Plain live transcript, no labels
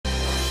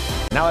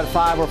Now at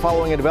 5, we're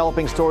following a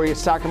developing story.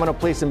 Sacramento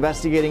police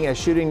investigating a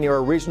shooting near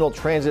a regional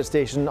transit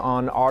station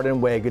on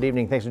Arden Way. Good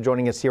evening. Thanks for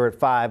joining us here at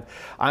 5.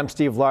 I'm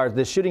Steve Lars.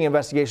 This shooting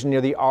investigation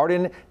near the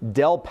Arden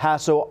Del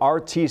Paso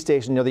RT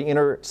station near the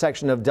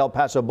intersection of Del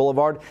Paso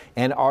Boulevard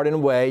and Arden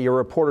Way. Your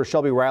reporter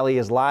Shelby Riley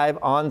is live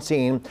on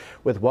scene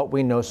with what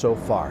we know so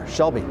far.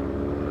 Shelby.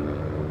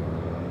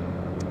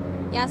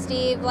 Yeah,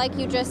 Steve, like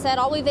you just said,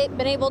 all we've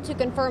been able to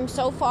confirm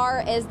so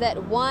far is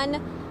that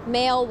one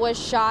male was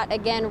shot,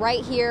 again,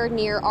 right here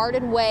near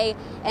Arden Way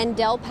and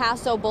Del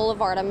Paso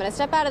Boulevard. I'm going to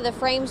step out of the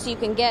frame so you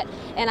can get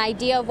an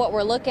idea of what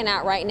we're looking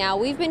at right now.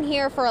 We've been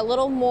here for a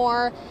little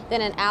more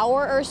than an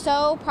hour or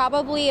so,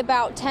 probably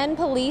about 10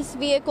 police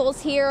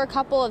vehicles here, a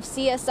couple of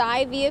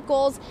CSI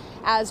vehicles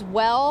as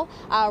well,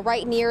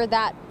 right near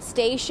that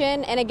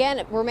station. And again,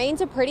 it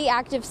remains a pretty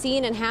active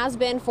scene and has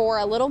been for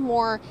a little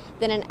more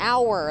than an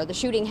hour. The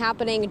shooting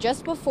happening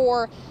just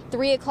before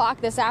 3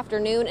 o'clock this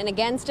afternoon, and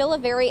again, still a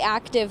very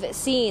active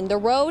scene. The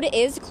road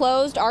is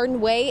closed. Arden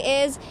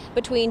Way is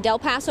between Del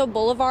Paso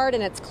Boulevard,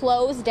 and it's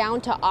closed down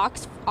to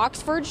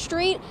Oxford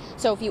Street.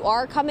 So if you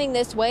are coming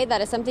this way,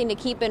 that is something to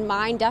keep in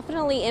mind.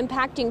 Definitely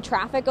impacting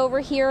traffic over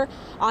here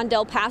on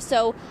Del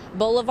Paso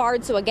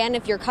Boulevard. So again,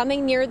 if you're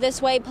coming near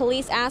this way,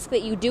 police ask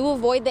that you do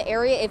avoid the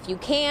area if you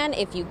can.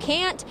 If you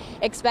can't,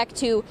 expect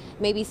to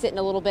maybe sit in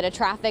a little bit of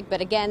traffic.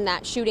 But again,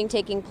 that shooting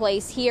taking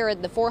place here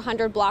at the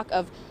 400 block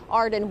of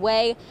Arden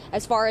Way.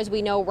 As far as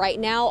we know right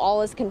now,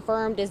 all is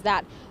confirmed is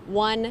that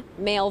one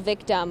male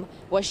victim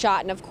was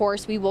shot. And of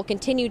course, we will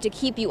continue to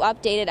keep you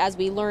updated as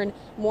we learn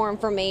more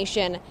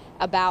information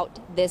about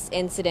this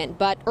incident.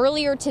 But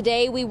earlier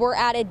today, we were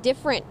at a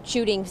different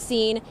shooting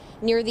scene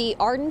near the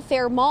Arden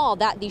Fair Mall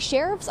that the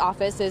sheriff's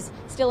office is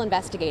still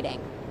investigating.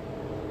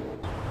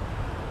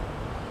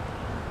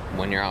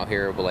 When you're out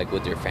here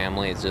with your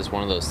family, it's just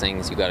one of those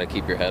things you got to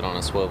keep your head on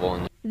a swivel.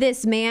 And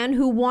this man,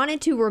 who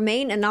wanted to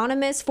remain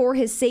anonymous for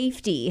his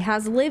safety,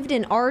 has lived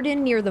in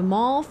Arden near the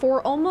mall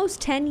for almost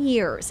 10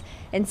 years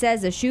and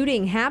says a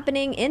shooting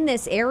happening in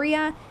this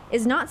area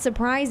is not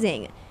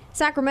surprising.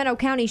 Sacramento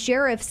County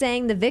Sheriff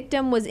saying the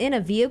victim was in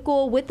a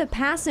vehicle with a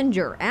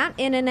passenger at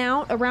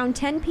In-N-Out around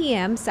 10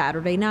 p.m.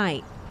 Saturday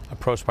night.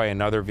 Approached by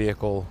another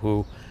vehicle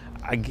who,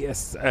 I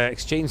guess,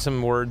 exchanged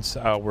some words.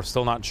 We're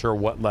still not sure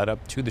what led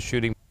up to the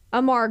shooting.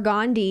 Amar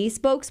Gandhi,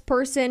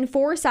 spokesperson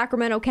for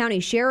Sacramento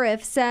County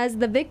Sheriff, says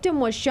the victim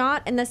was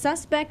shot and the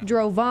suspect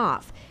drove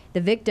off.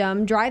 The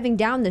victim driving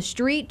down the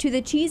street to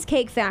the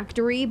Cheesecake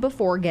Factory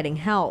before getting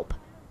help.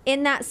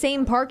 In that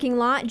same parking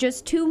lot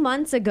just 2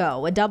 months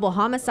ago, a double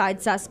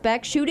homicide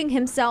suspect shooting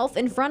himself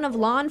in front of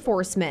law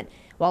enforcement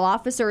while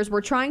officers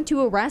were trying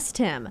to arrest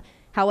him.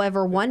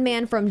 However, one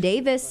man from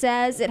Davis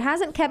says it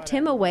hasn't kept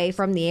him away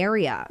from the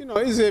area.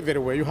 It's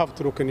everywhere. You have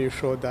to look and you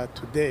show that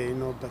today,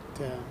 but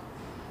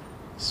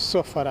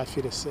so far I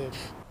feel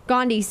safe.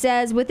 Gandhi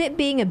says with it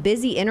being a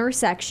busy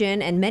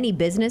intersection and many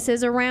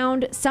businesses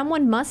around,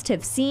 someone must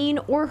have seen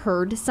or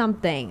heard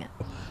something.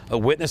 A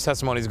witness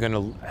testimony is going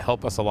to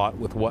help us a lot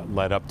with what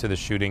led up to the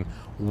shooting.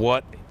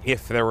 What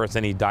if there was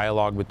any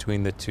dialogue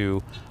between the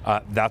two?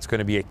 That's going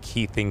to be a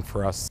key thing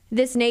for us.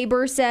 This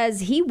neighbor says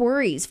he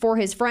worries for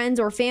his friends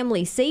or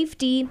family's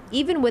safety,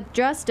 even with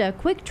just a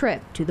quick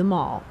trip to the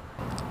mall.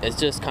 it's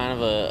just kind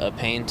of a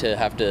pain to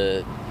have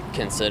to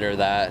consider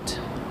that.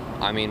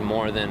 I mean,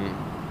 more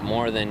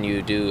than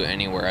you do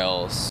anywhere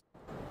else.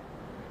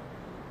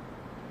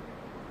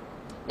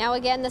 Now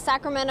again, the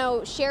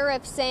Sacramento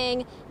sheriff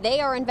saying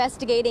they are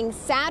investigating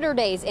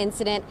Saturday's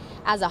incident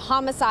as a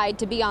homicide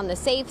to be on the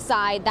safe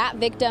side. That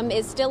victim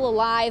is still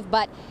alive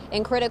but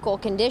in critical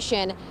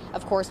condition.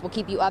 Of course, we'll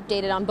keep you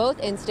updated on both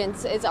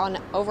instances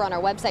over on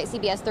our website,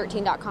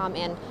 CBS13.com,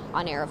 and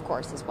on air, of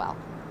course, as well.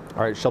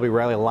 All right, Shelby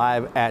Riley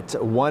live at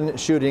one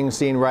shooting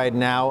scene right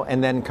now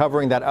and then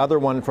covering that other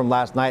one from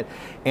last night.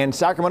 And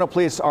Sacramento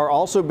police are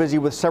also busy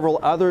with several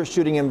other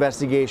shooting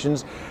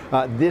investigations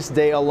this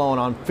day alone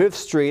on 5th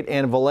Street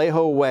and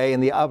Vallejo Way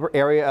in the upper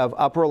area of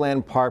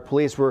Upperland Park.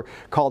 Police were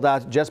called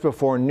out just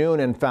before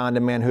noon and found a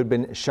man who'd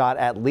been shot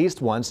at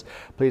least once.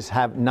 Police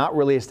have not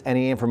released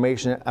any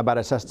information about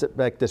a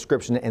suspect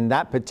description in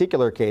that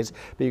particular case,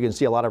 but you can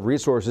see a lot of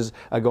resources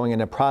going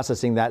into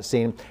processing that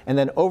scene. And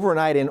then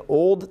overnight in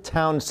Old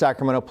Town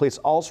Sacramento, police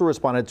also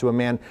responded to a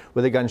man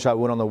with a gunshot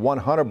wound on the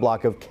 100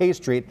 block of K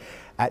Street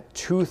at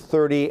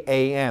 2:30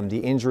 a.m. The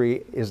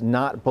injury is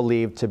not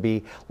believed to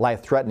be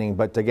life-threatening,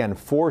 but again,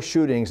 4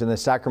 shootings in the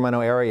Sacramento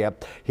area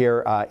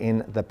here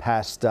in the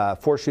past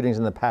 4 shootings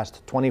in the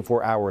past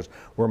 24 hours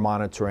we're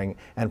monitoring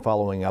and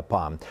following up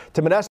on. To Modesto.